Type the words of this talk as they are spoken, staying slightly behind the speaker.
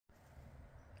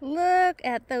Look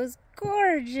at those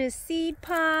gorgeous seed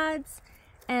pods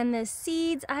and the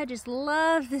seeds. I just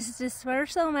love this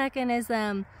dispersal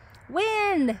mechanism.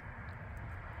 Wind!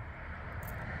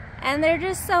 And they're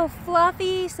just so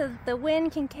fluffy so that the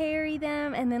wind can carry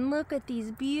them. And then look at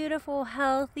these beautiful,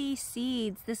 healthy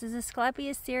seeds. This is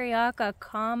Asclepias syriaca,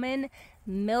 common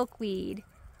milkweed.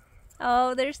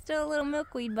 Oh, there's still a little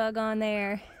milkweed bug on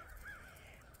there.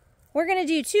 We're going to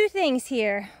do two things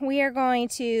here. We are going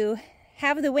to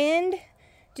have the wind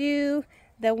do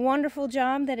the wonderful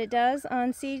job that it does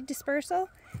on seed dispersal.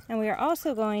 And we are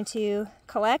also going to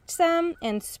collect some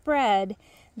and spread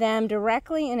them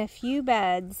directly in a few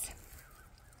beds.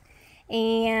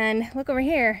 And look over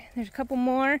here, there's a couple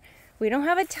more. We don't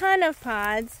have a ton of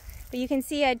pods, but you can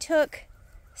see I took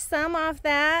some off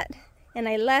that and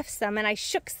I left some and I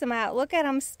shook some out. Look at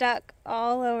them stuck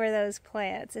all over those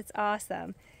plants. It's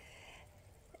awesome.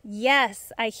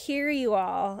 Yes, I hear you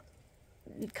all.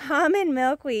 Common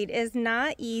milkweed is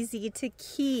not easy to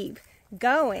keep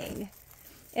going.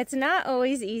 It's not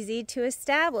always easy to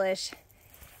establish.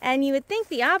 And you would think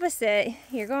the opposite.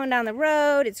 You're going down the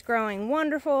road, it's growing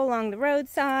wonderful along the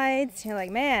roadsides. You're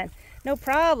like, man, no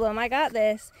problem, I got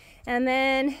this. And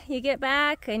then you get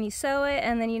back and you sow it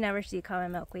and then you never see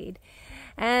common milkweed.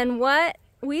 And what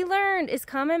we learned is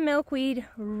common milkweed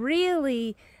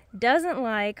really doesn't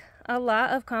like a lot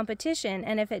of competition.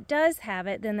 And if it does have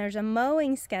it, then there's a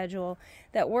mowing schedule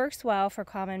that works well for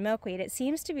common milkweed. It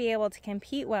seems to be able to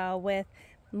compete well with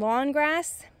lawn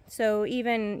grass. So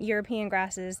even European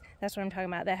grasses, that's what I'm talking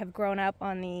about, that have grown up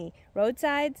on the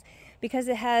roadsides, because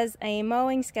it has a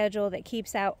mowing schedule that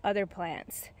keeps out other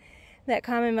plants that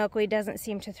common milkweed doesn't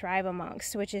seem to thrive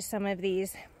amongst, which is some of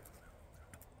these,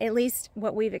 at least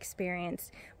what we've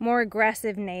experienced, more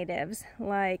aggressive natives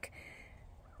like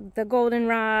the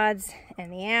goldenrods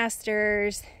and the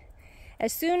asters.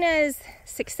 As soon as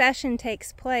succession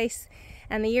takes place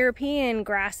and the European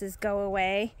grasses go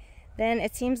away, then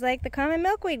it seems like the common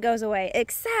milkweed goes away.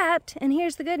 Except, and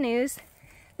here's the good news,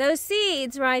 those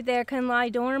seeds right there can lie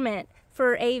dormant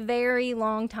for a very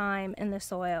long time in the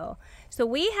soil. So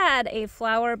we had a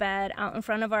flower bed out in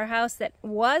front of our house that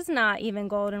was not even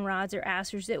goldenrods or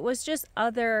asters. It was just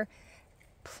other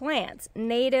plants,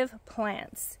 native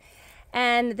plants.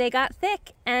 And they got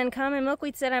thick and common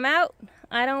milkweed said, I'm out,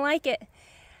 I don't like it.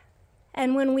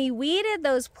 And when we weeded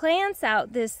those plants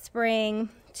out this spring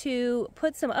to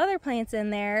put some other plants in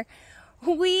there,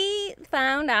 we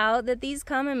found out that these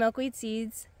common milkweed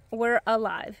seeds were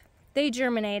alive. They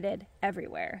germinated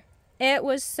everywhere. It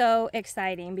was so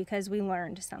exciting because we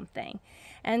learned something.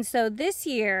 And so this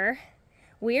year,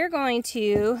 we are going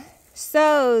to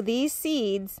sow these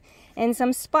seeds in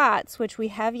some spots, which we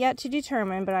have yet to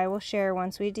determine, but I will share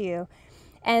once we do.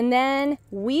 And then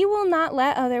we will not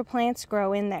let other plants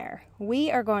grow in there.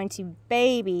 We are going to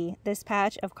baby this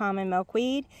patch of common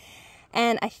milkweed.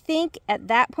 And I think at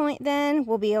that point then,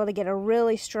 we'll be able to get a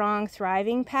really strong,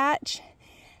 thriving patch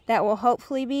that will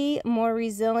hopefully be more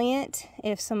resilient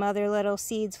if some other little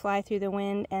seeds fly through the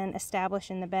wind and establish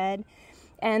in the bed.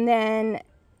 And then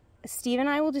Steve and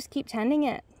I will just keep tending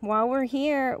it. While we're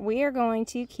here, we are going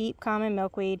to keep common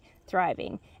milkweed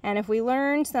thriving. And if we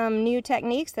learn some new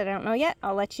techniques that I don't know yet,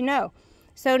 I'll let you know.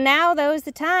 So now, though, is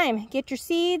the time. Get your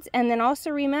seeds, and then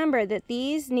also remember that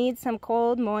these need some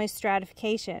cold, moist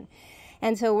stratification.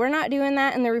 And so we're not doing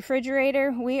that in the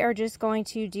refrigerator. We are just going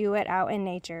to do it out in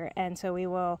nature. And so we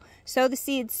will sow the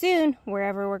seeds soon,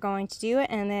 wherever we're going to do it,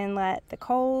 and then let the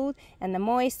cold and the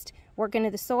moist work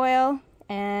into the soil,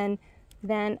 and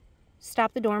then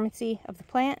stop the dormancy of the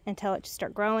plant until it just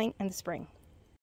starts growing in the spring.